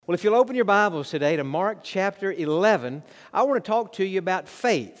Well, if you'll open your Bibles today to Mark chapter 11, I want to talk to you about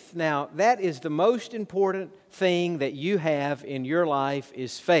faith. Now, that is the most important thing that you have in your life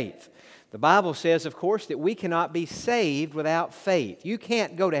is faith. The Bible says, of course, that we cannot be saved without faith. You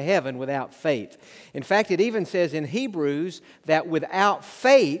can't go to heaven without faith. In fact, it even says in Hebrews that without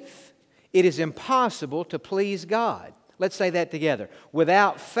faith, it is impossible to please God. Let's say that together.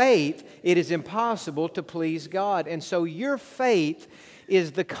 Without faith, it is impossible to please God. And so your faith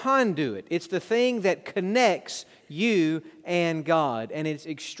is the conduit. It's the thing that connects you and God. And it's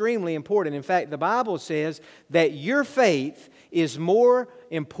extremely important. In fact, the Bible says that your faith is more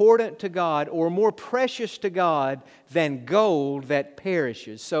important to God or more precious to God than gold that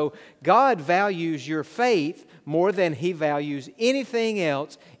perishes. So God values your faith more than He values anything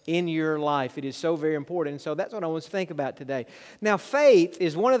else in your life. It is so very important. And so that's what I want to think about today. Now, faith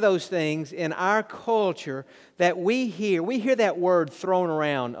is one of those things in our culture that we hear. We hear that word thrown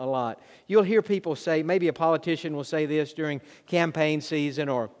around a lot. You'll hear people say, maybe a politician will say this during campaign season,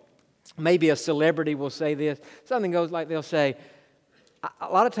 or maybe a celebrity will say this. Something goes like they'll say,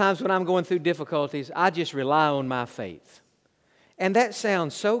 a lot of times when I'm going through difficulties, I just rely on my faith. And that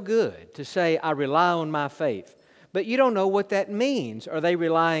sounds so good to say, I rely on my faith. But you don't know what that means. Are they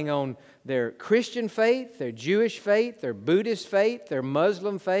relying on their Christian faith, their Jewish faith, their Buddhist faith, their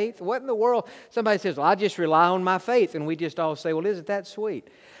Muslim faith? What in the world? Somebody says, well, I just rely on my faith. And we just all say, well, isn't that sweet?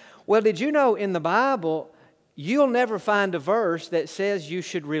 Well, did you know in the Bible, you'll never find a verse that says you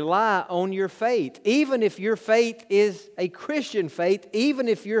should rely on your faith. Even if your faith is a Christian faith, even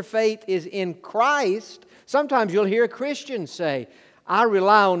if your faith is in Christ, sometimes you'll hear a Christian say, I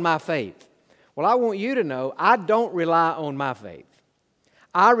rely on my faith. Well, I want you to know, I don't rely on my faith.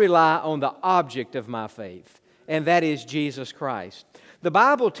 I rely on the object of my faith, and that is Jesus Christ. The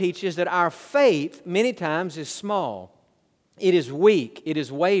Bible teaches that our faith many times is small. It is weak. It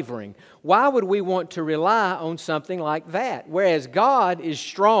is wavering. Why would we want to rely on something like that? Whereas God is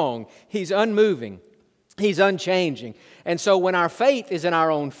strong. He's unmoving. He's unchanging. And so when our faith is in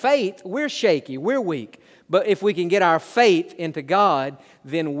our own faith, we're shaky. We're weak. But if we can get our faith into God,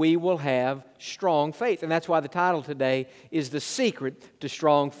 then we will have strong faith. And that's why the title today is The Secret to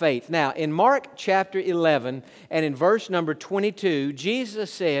Strong Faith. Now, in Mark chapter 11 and in verse number 22,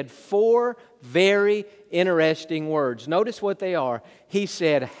 Jesus said 4 very interesting words. Notice what they are. He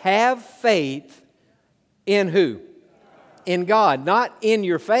said, have faith in who? In God. Not in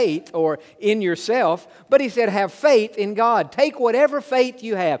your faith or in yourself, but He said have faith in God. Take whatever faith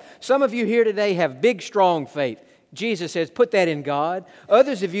you have. Some of you here today have big, strong faith. Jesus says, put that in God.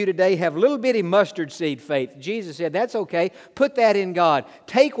 Others of you today have little bitty mustard seed faith. Jesus said, that's okay. Put that in God.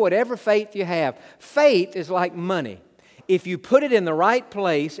 Take whatever faith you have. Faith is like money. If you put it in the right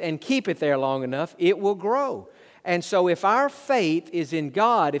place and keep it there long enough, it will grow. And so if our faith is in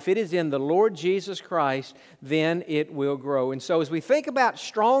God, if it is in the Lord Jesus Christ, then it will grow. And so as we think about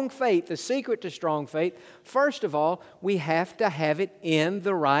strong faith, the secret to strong faith, first of all, we have to have it in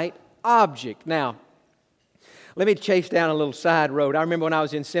the right object. Now, let me chase down a little side road. I remember when I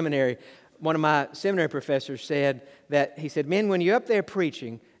was in seminary, one of my seminary professors said that, he said, men, when you're up there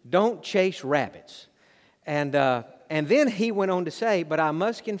preaching, don't chase rabbits. And then he went on to say, but I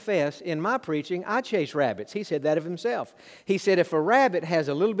must confess, in my preaching, I chase rabbits. He said that of himself. He said, if a rabbit has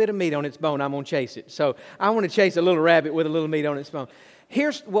a little bit of meat on its bone, I'm going to chase it. So I want to chase a little rabbit with a little meat on its bone.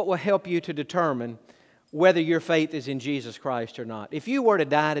 Here's what will help you to determine whether your faith is in Jesus Christ or not. If you were to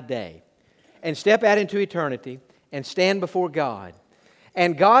die today and step out into eternity and stand before God,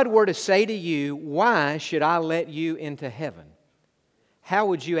 and God were to say to you, why should I let you into heaven? How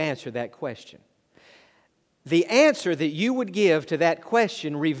would you answer that question? The answer that you would give to that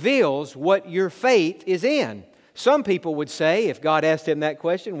question reveals what your faith is in. Some people would say, if God asked them that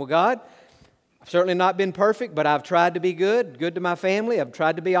question, well, God, I've certainly not been perfect, but I've tried to be good to my family. I've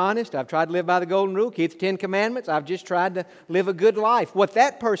tried to be honest. I've tried to live by the golden rule, keep the 10 commandments. I've just tried to live a good life. What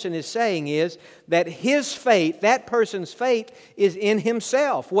that person is saying is that his faith, that person's faith, is in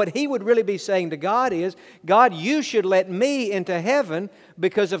himself. What he would really be saying to God is, God, you should let me into heaven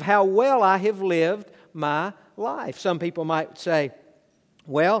because of how well I have lived my life. Some people might say,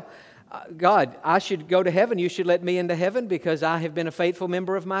 well, God, I should go to heaven. You should let me into heaven because I have been a faithful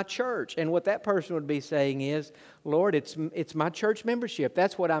member of my church. And what that person would be saying is, Lord, it's my church membership.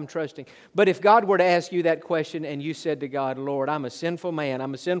 That's what I'm trusting. But if God were to ask you that question and you said to God, Lord, I'm a sinful man,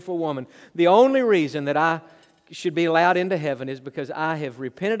 I'm a sinful woman, the only reason that I should be allowed into heaven is because I have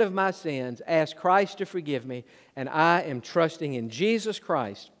repented of my sins, asked Christ to forgive me, and I am trusting in Jesus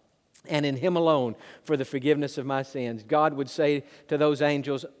Christ and in Him alone for the forgiveness of my sins. God would say to those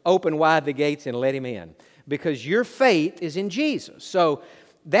angels, open wide the gates and let Him in, because your faith is in Jesus. So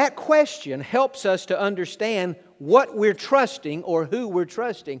that question helps us to understand what we're trusting or who we're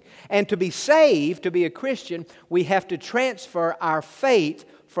trusting. And to be saved, to be a Christian, we have to transfer our faith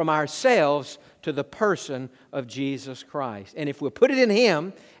from ourselves to the person of Jesus Christ. And if we'll put it in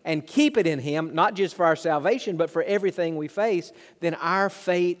Him and keep it in Him, not just for our salvation, but for everything we face, then our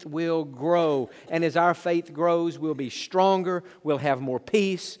faith will grow. And as our faith grows, we'll be stronger, we'll have more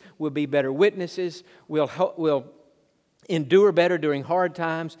peace, we'll be better witnesses, we'll endure better during hard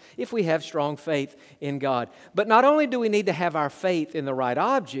times if we have strong faith in God. But not only do we need to have our faith in the right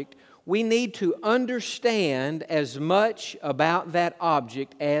object, we need to understand as much about that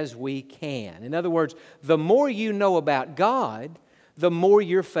object as we can. In other words, the more you know about God, the more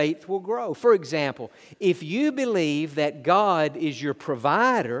your faith will grow. For example, if you believe that God is your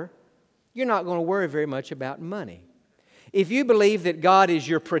provider, you're not going to worry very much about money. If you believe that God is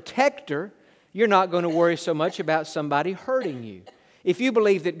your protector, you're not going to worry so much about somebody hurting you. If you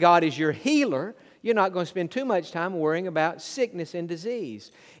believe that God is your healer, you're not going to spend too much time worrying about sickness and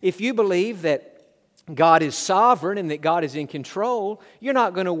disease. If you believe that God is sovereign and that God is in control, you're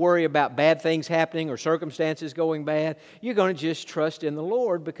not going to worry about bad things happening or circumstances going bad. You're going to just trust in the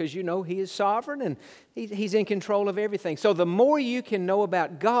Lord because you know He is sovereign and He's in control of everything. So the more you can know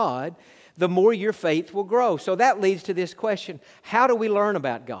about God, the more your faith will grow. So that leads to this question: how do we learn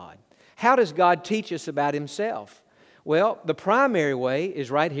about God? How does God teach us about Himself? Well, the primary way is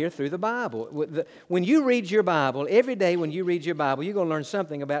right here through the Bible. When you read your Bible, every day when you read your Bible, you're going to learn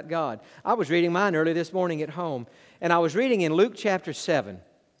something about God. I was reading mine early this morning at home, and I was reading in Luke chapter 7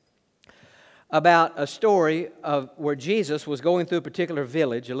 about a story of where Jesus was going through a particular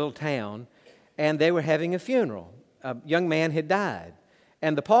village, a little town, and they were having a funeral. A young man had died,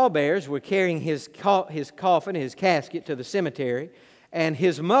 and the pallbearers were carrying his coffin, his casket to the cemetery. And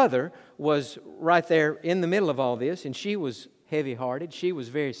his mother was right there in the middle of all this, and she was heavy-hearted. She was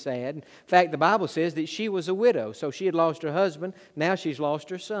very sad. In fact, the Bible says that she was a widow, so she had lost her husband. Now she's lost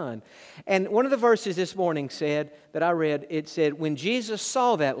her son. And one of the verses this morning said, that I read, it said, when Jesus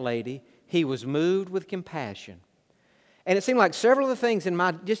saw that lady, He was moved with compassion. And it seemed like several of the things in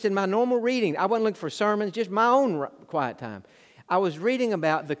my normal reading, I wasn't looking for sermons, just my own quiet time. I was reading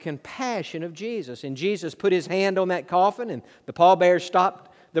about the compassion of Jesus. And Jesus put His hand on that coffin, and the pallbearers stopped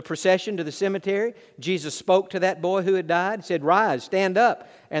the procession to the cemetery. Jesus spoke to that boy who had died, said, rise, stand up.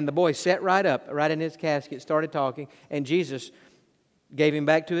 And the boy sat right up, right in his casket, started talking, and Jesus gave him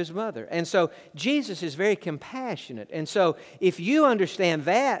back to his mother. And so Jesus is very compassionate. And so if you understand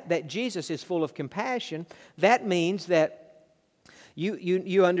that Jesus is full of compassion, that means that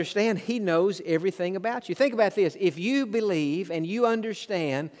you understand He knows everything about you. Think about this. If you believe and you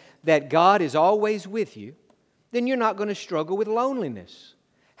understand that God is always with you, then you're not going to struggle with loneliness.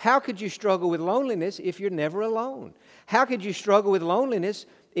 How could you struggle with loneliness if you're never alone? How could you struggle with loneliness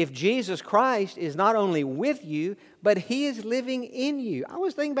if Jesus Christ is not only with you, but He is living in you? I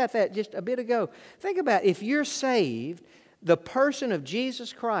was thinking about that just a bit ago. Think about if you're saved, the person of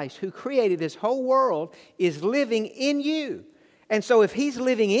Jesus Christ who created this whole world is living in you. And so if He's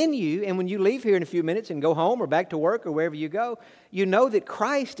living in you, and when you leave here in a few minutes and go home or back to work or wherever you go, you know that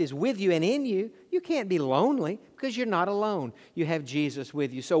Christ is with you and in you, you can't be lonely because you're not alone. You have Jesus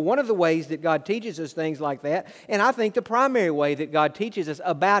with you. So one of the ways that God teaches us things like that, and I think the primary way that God teaches us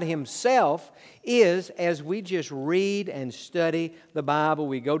about Himself is as we just read and study the Bible.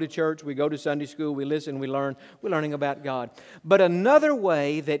 We go to church, we go to Sunday school, we listen, we learn. We're learning about God. But another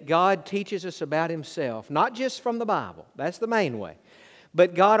way that God teaches us about Himself, not just from the Bible, that's the main way,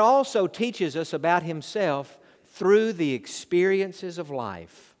 but God also teaches us about Himself through the experiences of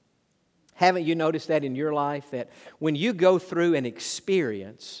life. Haven't you noticed that in your life, that when you go through an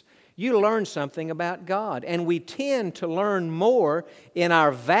experience, you learn something about God? And we tend to learn more in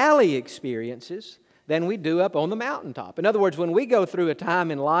our valley experiences than we do up on the mountaintop. In other words, when we go through a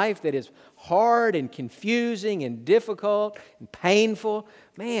time in life that is hard and confusing and difficult and painful,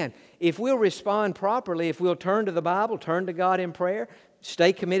 man, if we'll respond properly, if we'll turn to the Bible, turn to God in prayer,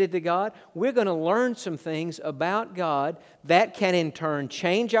 stay committed to God, we're going to learn some things about God that can in turn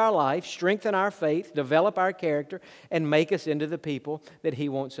change our life, strengthen our faith, develop our character, and make us into the people that He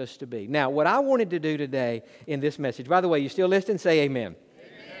wants us to be. Now, what I wanted to do today in this message, by the way, you still listening? Say amen.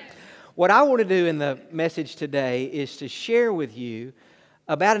 What I want to do in the message today is to share with you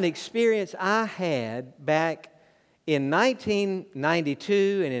about an experience I had back in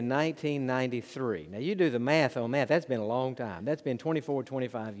 1992 and in 1993. Now, you do the math on that. That's been a long time. That's been 24,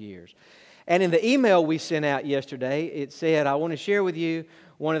 25 years. And in the email we sent out yesterday, it said, I want to share with you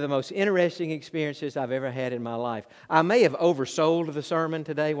one of the most interesting experiences I've ever had in my life. I may have oversold the sermon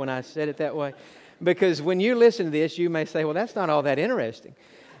today when I said it that way, because when you listen to this, you may say, well, that's not all that interesting.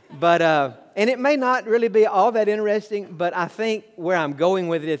 But, and it may not really be all that interesting, but I think where I'm going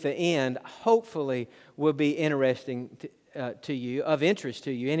with it at the end, hopefully will be interesting to you, of interest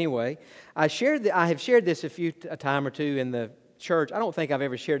to you anyway. I have shared this a time or two in the church. I don't think I've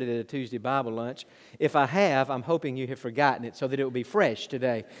ever shared it at a Tuesday Bible lunch. If I have, I'm hoping you have forgotten it so that it will be fresh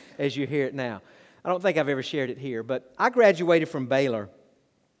today as you hear it now. I don't think I've ever shared it here, but I graduated from Baylor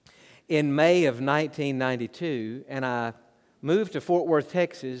in May of 1992, and I moved to Fort Worth,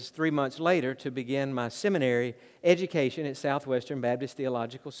 Texas 3 months later to begin my seminary education at Southwestern Baptist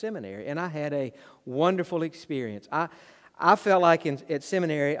Theological Seminary, and I had a wonderful experience. I felt like at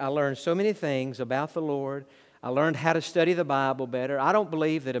seminary I learned so many things about the Lord. I learned how to study the Bible better. I don't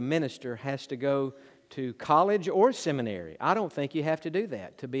believe that a minister has to go to college or seminary. I don't think you have to do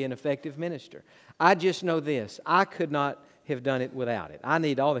that to be an effective minister. I just know this. I could not have done it without it. I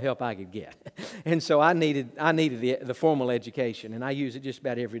need all the help I could get. And so I needed the formal education, and I use it just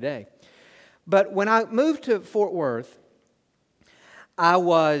about every day. But when I moved to Fort Worth, I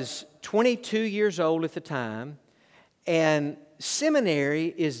was 22 years old at the time, and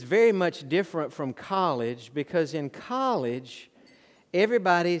seminary is very much different from college because in college,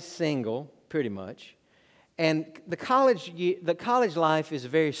 everybody's single, pretty much. And the college life is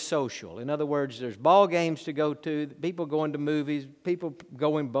very social. In other words, there's ball games to go to, people going to movies, people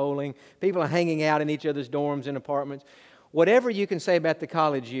going bowling, people are hanging out in each other's dorms and apartments. Whatever you can say about the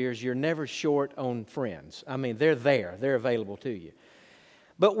college years, you're never short on friends. I mean, they're there. They're available to you.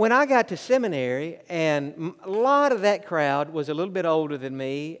 But when I got to seminary, and a lot of that crowd was a little bit older than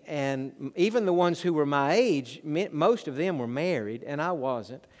me, and even the ones who were my age, most of them were married, and I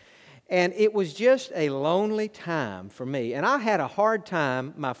wasn't. And it was just a lonely time for me. And I had a hard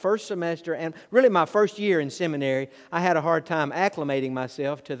time my first semester, and really my first year in seminary, I had a hard time acclimating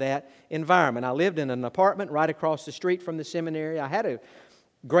myself to that environment. I lived in an apartment right across the street from the seminary. I had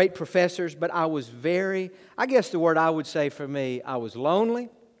great professors, but I was I guess the word I would say for me, I was lonely.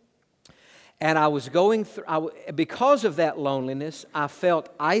 And I was going through, because of that loneliness, I felt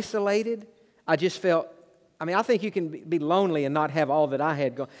isolated. I think you can be lonely and not have all that I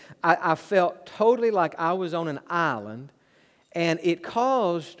had going. I felt totally like I was on an island, and it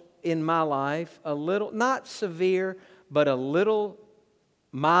caused in my life a little, not severe, but a little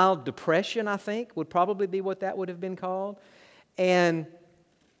mild depression, I think, would probably be what that would have been called. And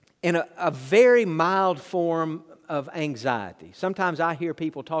in a very mild form of anxiety. Sometimes I hear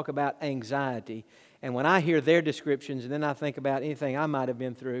people talk about anxiety, and when I hear their descriptions and then I think about anything I might have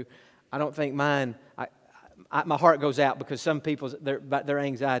been through, I don't think mine, my heart goes out because some people's their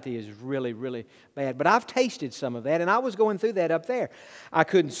anxiety is really, really bad. But I've tasted some of that, and I was going through that up there. I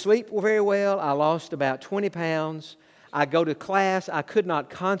couldn't sleep very well. I lost about 20 pounds. I go to class. I could not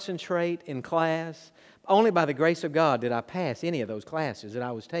concentrate in class. Only by the grace of God did I pass any of those classes that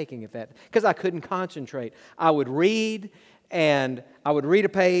I was taking at that, because I couldn't concentrate. I would read, and I would read a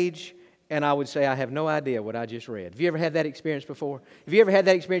page, and I would say, I have no idea what I just read. Have you ever had that experience before? Have you ever had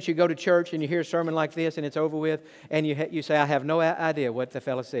that experience? You go to church and you hear a sermon like this and it's over with, and you say, I have no idea what the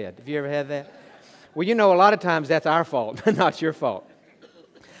fellow said. Have you ever had that? Well, a lot of times that's our fault, not your fault.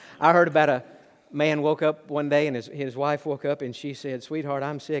 I heard about a man woke up one day, and his wife woke up, and she said, sweetheart,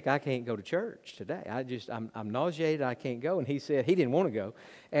 I'm sick. I can't go to church today. I'm nauseated. I can't go. And he said, he didn't want to go.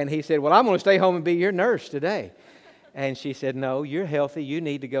 And he said, well, I'm going to stay home and be your nurse today. And she said, no, you're healthy. You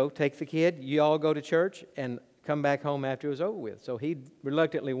need to go take the kid. You all go to church and come back home after it was over with. So he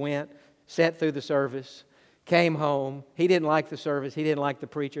reluctantly went, sat through the service, came home. He didn't like the service. He didn't like the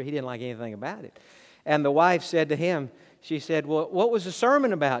preacher. He didn't like anything about it. And the wife said to him, she said, well, what was the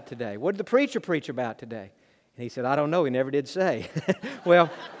sermon about today? What did the preacher preach about today? And he said, I don't know. He never did say. Well,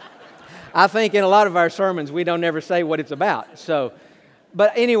 I think in a lot of our sermons, we don't ever say what it's about.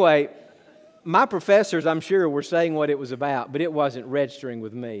 But anyway, my professors, I'm sure, were saying what it was about, but it wasn't registering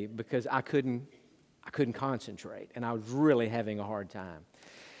with me because I couldn't concentrate, and I was really having a hard time.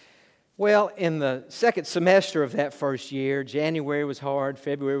 Well, in the second semester of that first year, January was hard,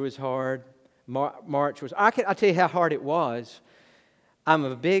 February was hard, March was. I'll tell you how hard it was. I'm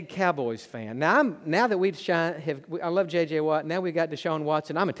a big Cowboys fan. Now that I love J.J. Watt. Now we got Deshaun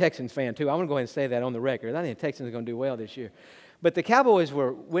Watson. I'm a Texans fan too. I want to go ahead and say that on the record. I think the Texans are going to do well this year. But the Cowboys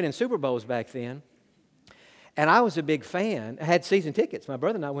were winning Super Bowls back then, and I was a big fan. I had season tickets. My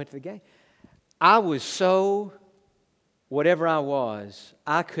brother and I went to the game. I was so, whatever I was,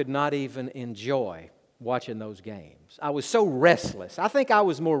 I could not even enjoy watching those games. I was so restless. I think I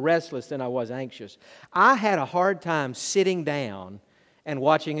was more restless than I was anxious. I had a hard time sitting down and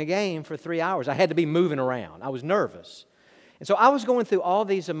watching a game for 3 hours. I had to be moving around. I was nervous. And so I was going through all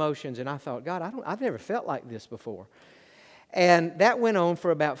these emotions, and I thought, God, I've never felt like this before. And that went on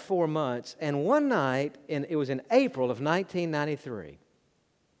for about 4 months. And one night, it was in April of 1993,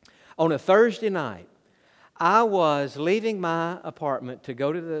 on a Thursday night, I was leaving my apartment to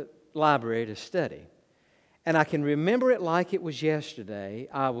go to the library to study. And I can remember it like it was yesterday.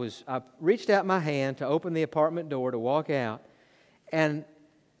 I reached out my hand to open the apartment door to walk out. And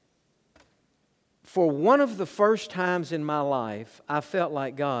for one of the first times in my life, I felt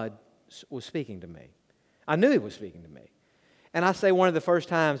like God was speaking to me. I knew He was speaking to me. And I say one of the first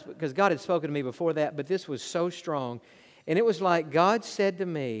times because God had spoken to me before that, but this was so strong. And it was like God said to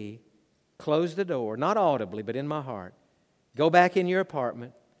me, close the door, not audibly, but in my heart. Go back in your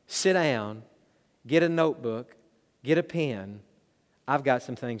apartment, sit down, get a notebook, get a pen. I've got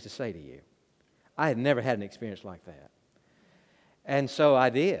some things to say to you. I had never had an experience like that. And so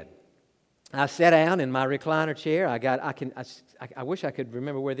I did. I sat down in my recliner chair. I wish I could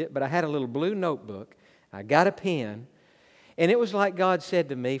remember where but I had a little blue notebook. I got a pen. And it was like God said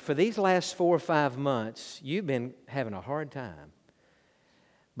to me, for these last 4 or 5 months, you've been having a hard time.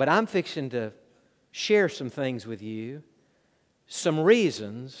 But I'm fixing to share some things with you, some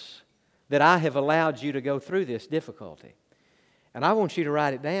reasons that I have allowed you to go through this difficulty. And I want you to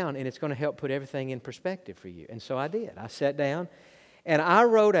write it down, and it's going to help put everything in perspective for you. And so I did. I sat down, and I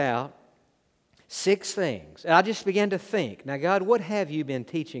wrote out 6 things. And I just began to think, now, God, what have you been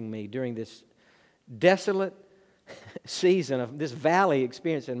teaching me during this desolate season of this valley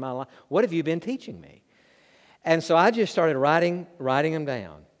experience in my life? What have you been teaching me? And so I just started writing them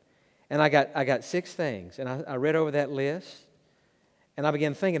down. And I got 6 things. And I read over that list. And I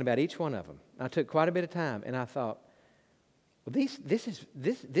began thinking about each one of them. I took quite a bit of time. And I thought, well,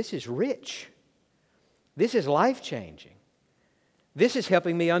 this is rich. This is life-changing. This is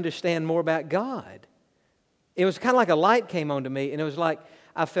helping me understand more about God. It was kind of like a light came on to me. And it was like,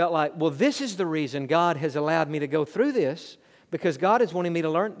 I felt like, well, this is the reason God has allowed me to go through this, because God is wanting me to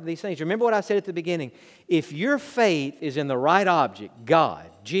learn these things. Remember what I said at the beginning. If your faith is in the right object, God,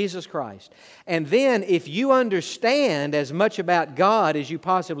 Jesus Christ, and then if you understand as much about God as you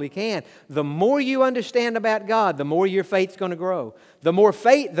possibly can, the more you understand about God, the more your faith's going to grow. The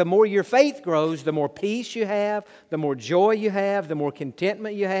more your faith grows, the more peace you have, the more joy you have, the more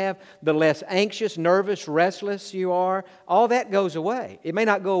contentment you have, the less anxious, nervous, restless you are. All that goes away. It may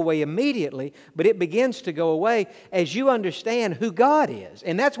not go away immediately, but it begins to go away as you understand who God is.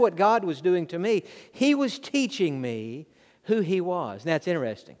 And that's what God was doing to me. He was teaching me who He was. Now, it's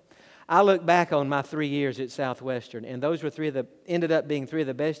interesting. I look back on my 3 years at Southwestern, and those were ended up being 3 of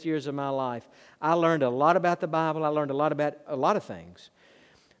the best years of my life. I learned a lot about the Bible. I learned a lot about a lot of things.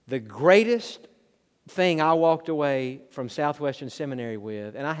 The greatest thing I walked away from Southwestern Seminary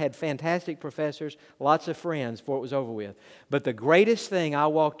with, and I had fantastic professors, lots of friends before it was over with, but the greatest thing I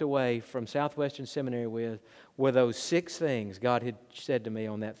walked away from Southwestern Seminary with were those 6 things God had said to me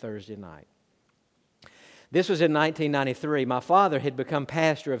on that Thursday night. This was in 1993. My father had become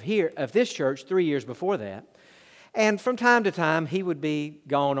pastor of this church 3 years before that. And from time to time, he would be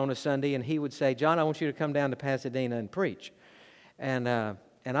gone on a Sunday, and he would say, John, I want you to come down to Pasadena and preach. And I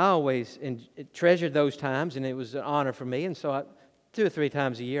always treasured those times, and it was an honor for me. And so 2 or 3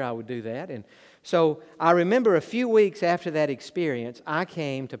 times a year, I would do that. And so I remember a few weeks after that experience, I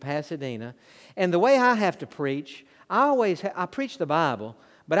came to Pasadena. And the way I have to preach, I preach the Bible,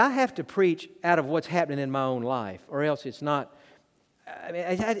 but I have to preach out of what's happening in my own life, or else it's not,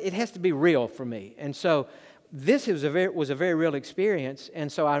 it has to be real for me. And so this was a very real experience. And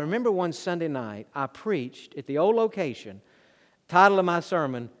so I remember one Sunday night, I preached at the old location, title of my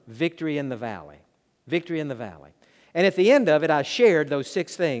sermon, Victory in the Valley. Victory in the Valley. And at the end of it, I shared those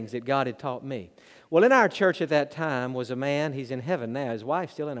 6 things that God had taught me. Well, in our church at that time was a man, he's in heaven now, his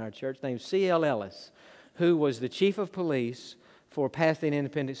wife's still in our church, named C.L. Ellis, who was the chief of police for Pasadena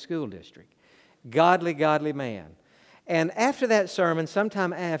Independent School District. Godly man. And after that sermon,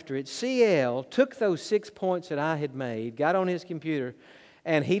 sometime after it, C.L. took those 6 points that I had made, got on his computer,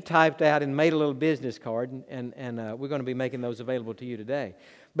 and he typed out and made a little business card, and we're going to be making those available to you today.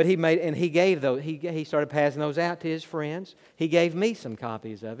 But he gave those. He started passing those out to his friends. He gave me some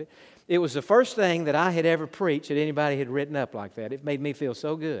copies of it. It was the first thing that I had ever preached that anybody had written up like that. It made me feel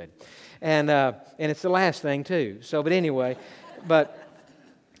so good, and it's the last thing too. So, but anyway,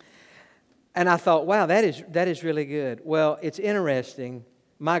 and I thought, wow, that is really good. Well, it's interesting.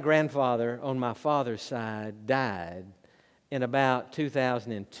 My grandfather on my father's side died in about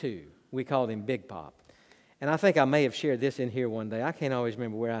 2002. We called him Big Pop. And I think I may have shared this in here one day. I can't always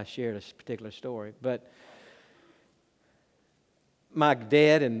remember where I shared a particular story. But my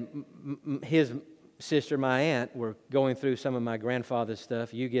dad and his sister, my aunt, were going through some of my grandfather's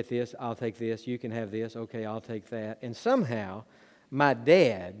stuff. You get this, I'll take this. You can have this. Okay, I'll take that. And somehow, my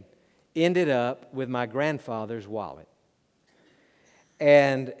dad ended up with my grandfather's wallet.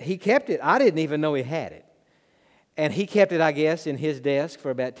 And he kept it. I didn't even know he had it. And he kept it, I guess, in his desk for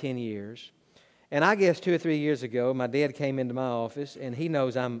about 10 years. And I guess 2 or 3 years ago, my dad came into my office, and he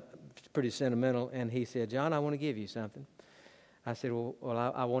knows I'm pretty sentimental, and he said, John, I want to give you something. I said,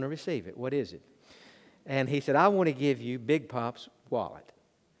 well, I want to receive it. What is it? And he said, I want to give you Big Pop's wallet.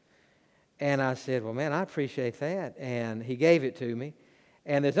 And I said, well, man, I appreciate that. And he gave it to me.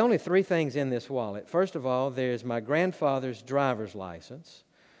 And there's only 3 things in this wallet. First of all, there's my grandfather's driver's license,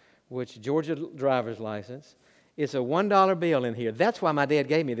 which Georgia driver's license. It's a $1 bill in here. That's why my dad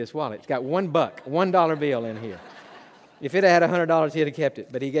gave me this wallet. It's got $1 bill in here. If it had $100, he'd have kept it.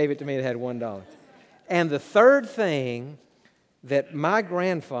 But he gave it to me, it had $1. And the third thing that my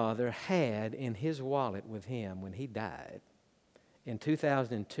grandfather had in his wallet with him when he died in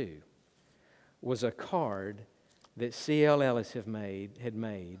 2002 was a card that C.L. Ellis had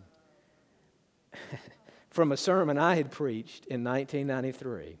made from a sermon I had preached in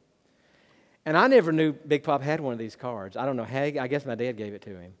 1993. And I never knew Big Pop had one of these cards. I don't know how, I guess my dad gave it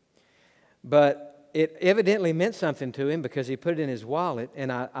to him. But it evidently meant something to him because he put it in his wallet.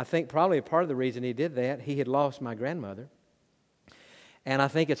 And I think probably a part of the reason he did that, he had lost my grandmother. And I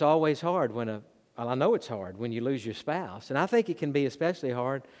think it's always hard I know it's hard when you lose your spouse. And I think it can be especially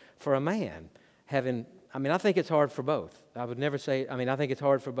hard for a man I think it's hard for both. I would never say, I think it's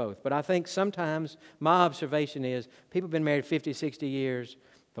hard for both. But I think sometimes my observation is people have been married 50, 60 years.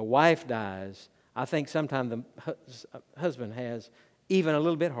 The wife dies. I think sometimes the husband has even a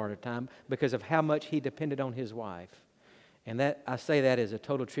little bit harder time because of how much he depended on his wife. And that I say that as a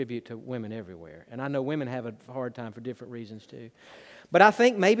total tribute to women everywhere. And I know women have a hard time for different reasons too. But I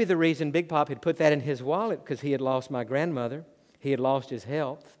think maybe the reason Big Pop had put that in his wallet because he had lost my grandmother. He had lost his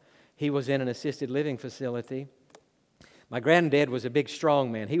health. He was in an assisted living facility. My granddad was a big,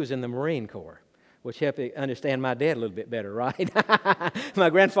 strong man. He was in the Marine Corps, which helped me understand my dad a little bit better, right? My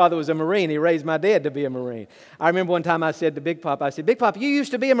grandfather was a Marine. He raised my dad to be a Marine. I remember one time I said to Big Pop, Big Pop, you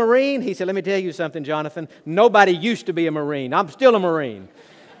used to be a Marine? He said, let me tell you something, Jonathan. Nobody used to be a Marine. I'm still a Marine.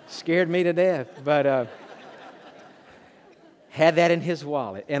 Scared me to death. But had that in his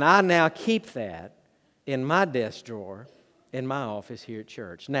wallet. And I now keep that in my desk drawer in my office here at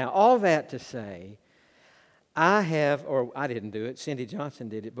church. Now, all that to say, I didn't do it, Cindy Johnson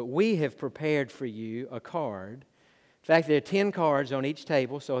did it, but we have prepared for you a card. In fact, there are 10 cards on each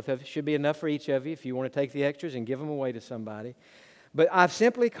table, so there should be enough for each of you if you want to take the extras and give them away to somebody. But I've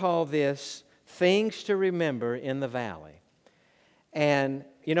simply called this Things to Remember in the Valley. And,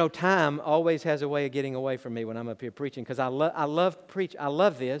 time always has a way of getting away from me when I'm up here preaching because I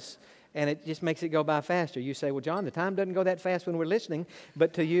love this. And it just makes it go by faster. You say, well, John, the time doesn't go that fast when we're listening.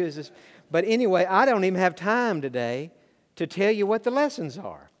 But to you is this. But anyway, I don't even have time today to tell you what the lessons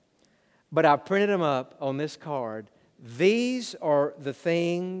are. But I printed them up on this card. These are the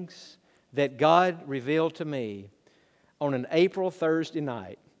things that God revealed to me on an April Thursday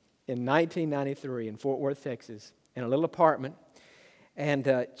night in 1993 in Fort Worth, Texas, in a little apartment,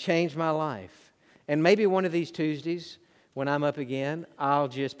 and changed my life. And maybe one of these Tuesdays, when I'm up again, I'll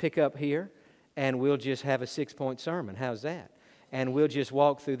just pick up here and we'll just have a 6-point sermon. How's that? And we'll just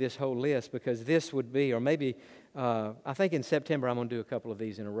walk through this whole list because this would be, or maybe, I think in September I'm going to do a couple of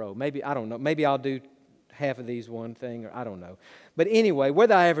these in a row. Maybe, I don't know, maybe I'll do half of these one thing, or I don't know. But anyway,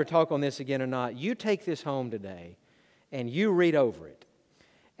 whether I ever talk on this again or not, you take this home today and you read over it.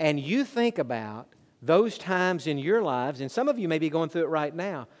 And you think about those times in your lives, and some of you may be going through it right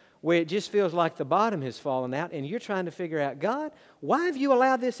now, where it just feels like the bottom has fallen out and you're trying to figure out, God, why have you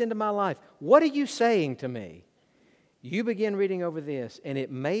allowed this into my life? What are you saying to me? You begin reading over this, and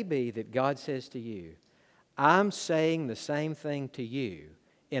it may be that God says to you, I'm saying the same thing to you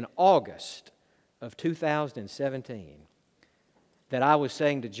in August of 2017 that I was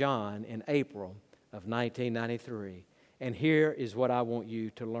saying to John in April of 1993. And here is what I want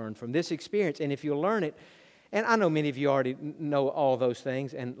you to learn from this experience. And if you'll learn it, and I know many of you already know all those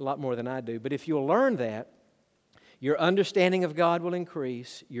things and a lot more than I do, but if you'll learn that, your understanding of God will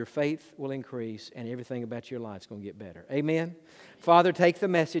increase, your faith will increase, and everything about your life is going to get better. Amen? Father, take the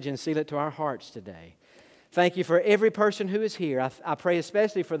message and seal it to our hearts today. Thank you for every person who is here. I pray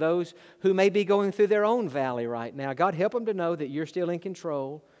especially for those who may be going through their own valley right now. God, help them to know that you're still in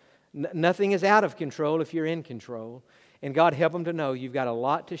control. Nothing is out of control if you're in control. And God, help them to know you've got a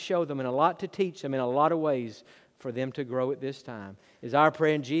lot to show them and a lot to teach them in a lot of ways for them to grow at this time. Is our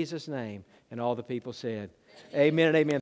prayer in Jesus' name. And all the people said, amen and amen.